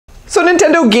So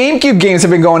Nintendo GameCube games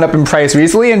have been going up in price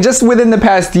recently, and just within the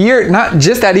past year, not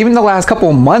just that, even the last couple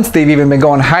of months, they've even been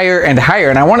going higher and higher,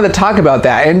 and I wanted to talk about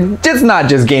that. And it's not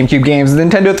just GameCube games,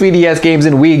 Nintendo 3DS games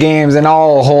and Wii games and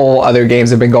all whole other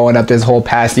games have been going up this whole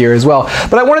past year as well.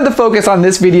 But I wanted to focus on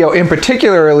this video in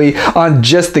particularly on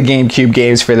just the GameCube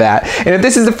games for that. And if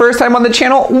this is the first time on the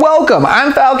channel, welcome!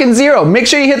 I'm Falcon Zero. Make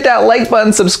sure you hit that like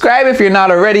button, subscribe if you're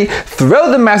not already,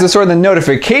 throw the Master Sword and the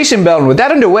notification bell, and with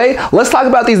that underway, let's talk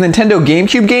about these Nintendo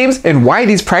GameCube games and why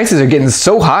these prices are getting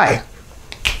so high.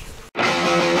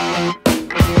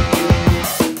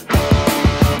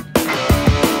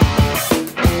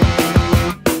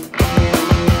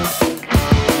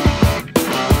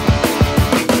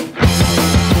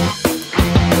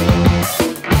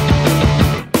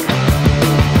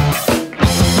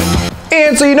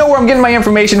 And so you know where I'm getting my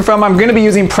information from. I'm going to be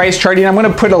using price charting. I'm going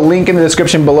to put a link in the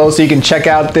description below so you can check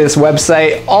out this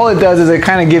website. All it does is it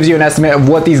kind of gives you an estimate of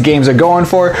what these games are going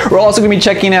for. We're also going to be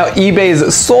checking out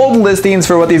eBay's sold listings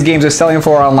for what these games are selling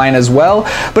for online as well.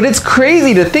 But it's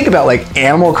crazy to think about, like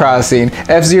Animal Crossing,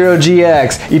 F-Zero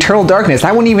GX, Eternal Darkness.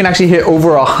 That wouldn't even actually hit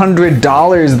over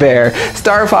 $100 there.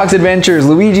 Star Fox Adventures,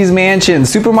 Luigi's Mansion,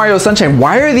 Super Mario Sunshine.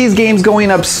 Why are these games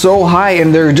going up so high?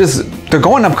 And they're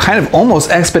going up kind of almost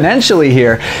exponentially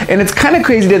here, and it's kind of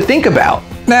crazy to think about.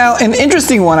 Now, an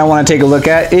interesting one I want to take a look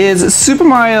at is Super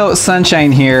Mario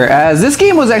Sunshine here, as this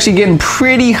game was actually getting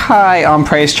pretty high on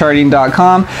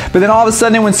pricecharting.com, but then all of a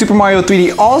sudden when Super Mario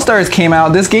 3D All-Stars came out,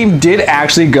 this game did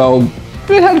actually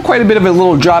it had quite a bit of a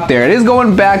little drop there. It is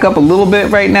going back up a little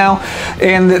bit right now,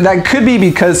 and that could be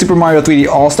because Super Mario 3D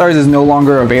All-Stars is no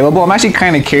longer available. I'm actually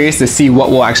kind of curious to see what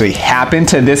will actually happen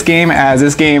to this game, as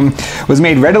this game was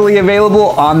made readily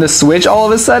available on the Switch all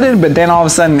of a sudden, but then all of a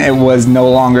sudden it was no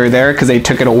longer there because they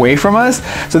took it away from us.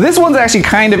 So this one's actually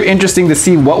kind of interesting to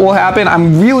see what will happen.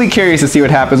 I'm really curious to see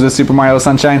what happens with Super Mario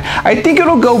Sunshine. I think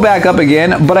it'll go back up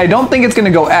again, but I don't think it's going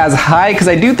to go as high because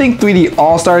I do think 3D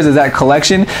All-Stars is that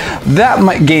collection. That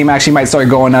game actually might start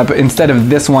going up instead of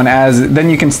this one, as then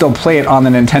you can still play it on the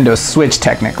Nintendo Switch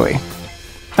technically.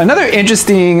 Another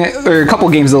interesting, or a couple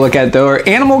games to look at though, are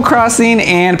Animal Crossing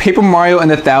and Paper Mario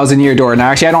and the Thousand Year Door. Now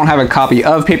actually I don't have a copy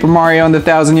of Paper Mario and the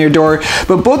Thousand Year Door,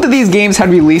 but both of these games had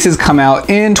releases come out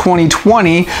in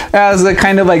 2020 as a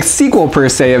kind of like sequel per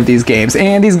se of these games.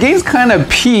 And these games kind of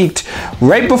peaked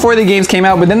right before the games came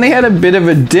out, but then they had a bit of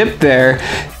a dip there.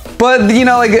 But, you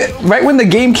know, like right when the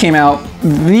game came out,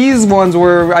 these ones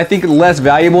were, I think, less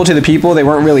valuable to the people. They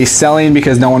weren't really selling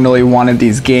because no one really wanted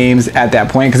these games at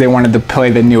that point because they wanted to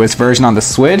play the newest version on the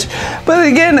Switch. But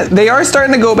again, they are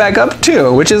starting to go back up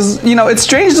too, which is, you know, it's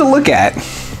strange to look at.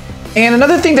 And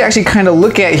another thing to actually kind of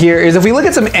look at here is if we look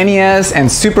at some NES and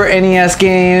Super NES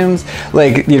games,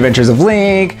 like The Adventures of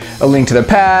Link, A Link to the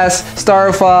Past,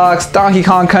 Star Fox, Donkey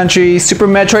Kong Country, Super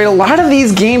Metroid, a lot of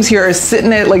these games here are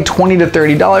sitting at like $20 to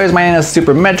 $30. My NES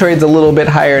Super Metroid's a little bit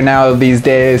higher now these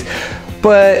days,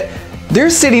 but they're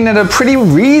sitting at a pretty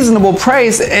reasonable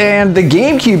price, and the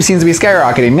GameCube seems to be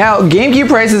skyrocketing. Now, GameCube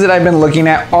prices that I've been looking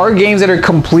at are games that are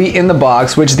complete in the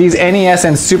box, which these NES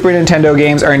and Super Nintendo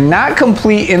games are not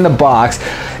complete in the box,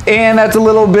 and that's a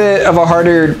little bit of a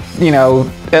harder, you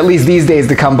know, at least these days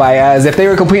to come by, as if they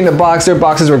were complete in the box, their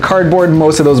boxes were cardboard,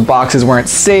 most of those boxes weren't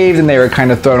saved and they were kind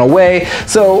of thrown away.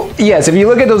 So yes, if you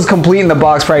look at those complete in the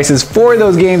box prices for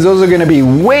those games, those are going to be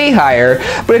way higher.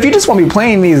 But if you just want to be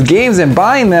playing these games and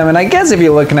buying them, and I guess if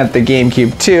you're looking at the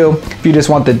GameCube too, if you just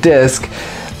want the disc,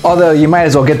 although you might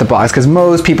as well get the box because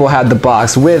most people had the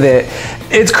box with it.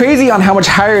 It's crazy on how much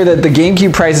higher that the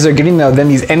GameCube prices are getting though than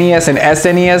these NES and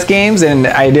SNES games, and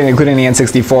I didn't include any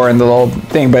N64 in the little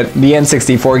thing, but the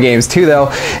N64 games too though,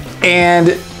 and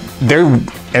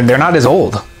they're not as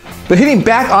old. But hitting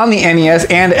back on the NES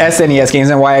and SNES games,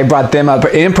 and why I brought them up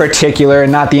in particular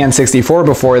and not the N64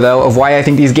 before though, of why I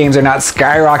think these games are not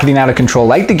skyrocketing out of control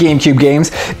like the GameCube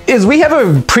games, is we have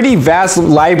a pretty vast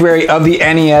library of the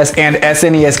NES and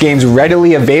SNES games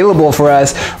readily available for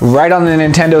us right on the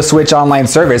Nintendo Switch online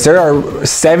service. There are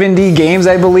 70 games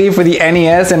I believe for the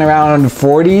NES and around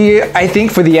 40 I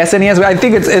think for the SNES. I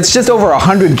think it's just over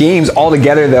 100 games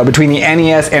altogether though between the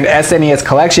NES and SNES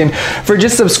collection for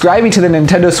just subscribing to the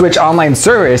Nintendo Switch online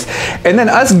service. And then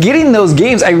us getting those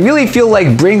games, I really feel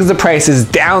like brings the prices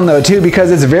down though too,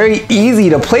 because it's very easy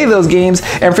to play those games.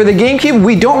 And for the GameCube,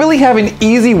 we don't really have an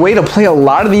easy way to play a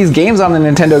lot of these games on the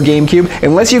Nintendo GameCube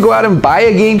unless you go out and buy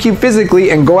a GameCube physically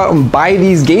and go out and buy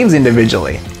these games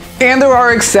individually. And there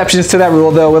are exceptions to that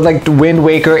rule though, with like Wind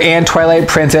Waker and Twilight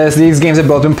Princess. These games have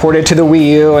both been ported to the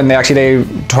Wii U,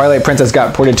 and Twilight Princess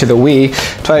got ported to the Wii.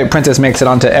 Twilight Princess makes it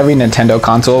onto every Nintendo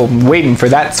console, waiting for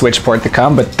that Switch port to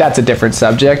come, but that's a different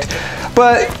subject.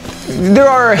 But there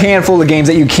are a handful of games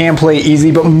that you can play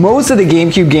easy, but most of the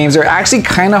GameCube games are actually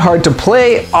kind of hard to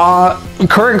play on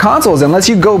current consoles unless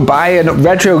you go buy a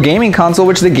retro gaming console,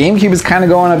 which the GameCube is kind of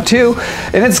going up to,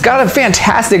 and it's got a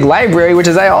fantastic library, which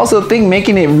is I also think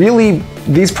making it really,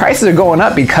 these prices are going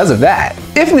up because of that.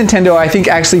 If Nintendo, I think,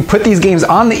 actually put these games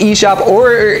on the eShop,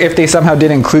 or if they somehow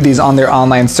did include these on their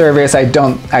online service, I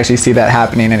don't actually see that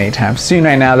happening anytime soon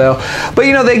right now though. But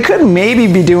you know, they could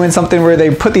maybe be doing something where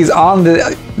they put these on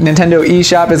the Nintendo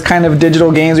eShop as kind of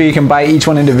digital games where you can buy each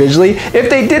one individually. If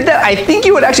they did that, I think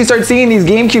you would actually start seeing these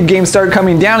GameCube games start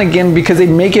coming down again, because they'd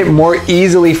make it more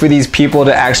easily for these people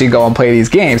to actually go and play these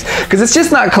games. Because it's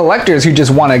just not collectors who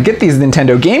just want to get these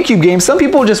Nintendo GameCube games. Some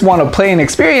people just want to play and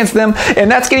experience them, and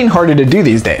that's getting harder to do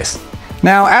these days.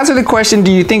 Now, as for the question,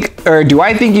 do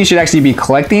I think you should actually be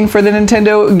collecting for the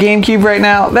Nintendo GameCube right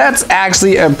now? That's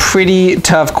actually a pretty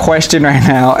tough question right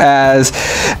now, as,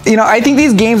 you know, I think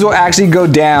these games will actually go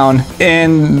down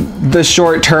in the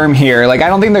short term here. Like, I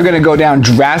don't think they're going to go down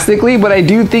drastically, but I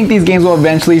do think these games will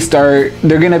eventually start,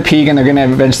 they're going to peak and they're going to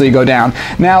eventually go down.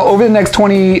 Now, over the next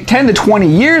 10 to 20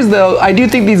 years, though, I do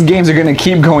think these games are going to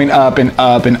keep going up and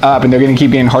up and up, and they're going to keep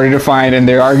getting harder to find, and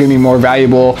they are going to be more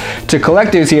valuable to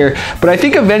collectors here. But I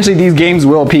think eventually these games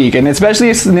will peak, and especially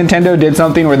if Nintendo did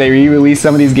something where they re-release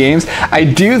some of these games, I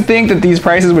do think that these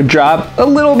prices would drop a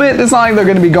little bit. It's not like they're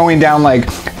going to be going down like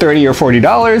 $30 or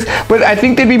 $40, but I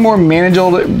think they'd be more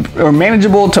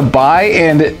manageable to buy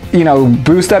and, you know,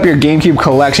 boost up your GameCube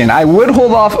collection. I would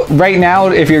hold off right now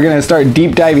if you're going to start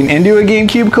deep diving into a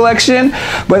GameCube collection,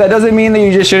 but that doesn't mean that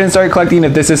you just shouldn't start collecting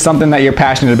if this is something that you're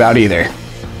passionate about either.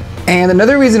 And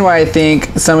another reason why I think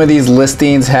some of these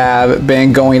listings have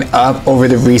been going up over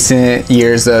the recent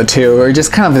years though too, or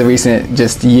just kind of the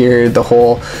recent year, the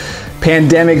whole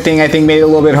pandemic thing I think made it a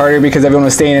little bit harder because everyone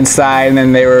was staying inside, and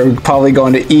then they were probably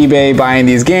going to eBay buying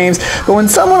these games. But when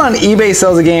someone on eBay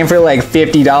sells a game for like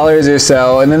 $50 or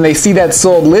so, and then they see that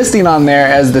sold listing on there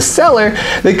as the seller,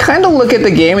 they kind of look at the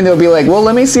game and they'll be like, well,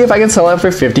 let me see if I can sell it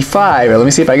for 55, or let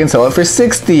me see if I can sell it for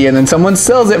 60, and then someone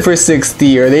sells it for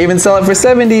 60, or they even sell it for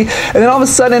 70, and then all of a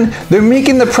sudden they're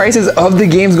making the prices of the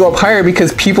games go up higher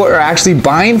because people are actually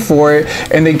buying for it,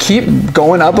 and they keep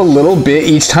going up a little bit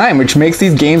each time, which makes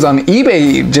these games on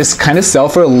eBay just kind of sell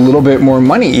for a little bit more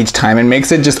money each time, and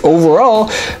makes it just overall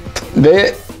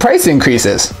the price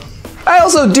increases. I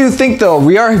also do think though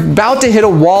we are about to hit a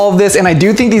wall of this, and I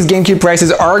do think these GameCube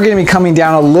prices are going to be coming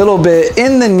down a little bit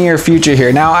in the near future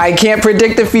here. Now, I can't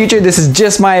predict the future, this is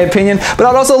just my opinion, but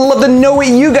I'd also love to know what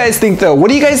you guys think though. What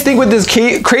do you guys think with this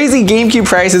crazy GameCube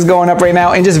prices going up right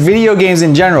now, and just video games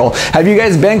in general? Have you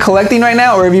guys been collecting right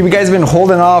now, or have you guys been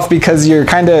holding off because you're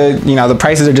kind of, you know, the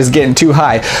prices are just getting too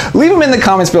high? Leave them in the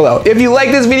comments below. If you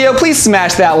like this video, please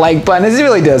smash that like button, as it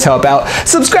really does help out.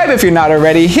 Subscribe if you're not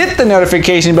already, hit the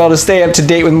notification bell to stay up to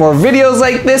date with more videos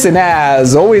like this, and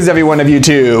as always, everyone of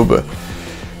YouTube,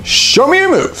 show me your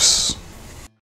moves.